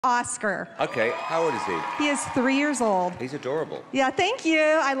Oscar. Okay, how old is he? He is 3 years old. He's adorable. Yeah, thank you.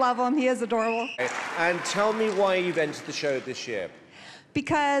 I love him. He is adorable. And tell me why you've entered the show this year.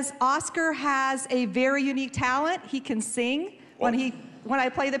 Because Oscar has a very unique talent. He can sing. What? When I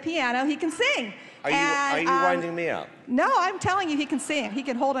play the piano, he can sing. Are you winding me up? No, I'm telling you, he can sing. He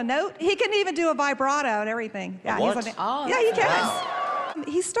can hold a note. He can even do a vibrato and everything. Yeah, what? Yeah, he can. Wow.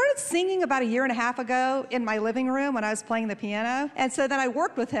 He started singing about 1.5 years ago in my living room when I was playing the piano. And so then I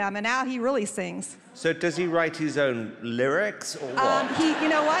worked with him, and now he really sings. So does he write his own lyrics or what? You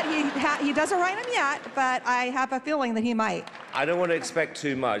know what? He doesn't write them yet, but I have a feeling that he might. I don't want to expect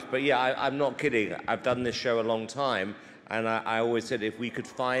too much, but yeah, I'm not kidding. I've done this show a long time, and I always said if we could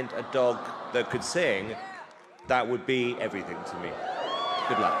find a dog that could sing, that would be everything to me.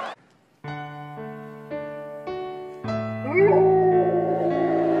 Good luck.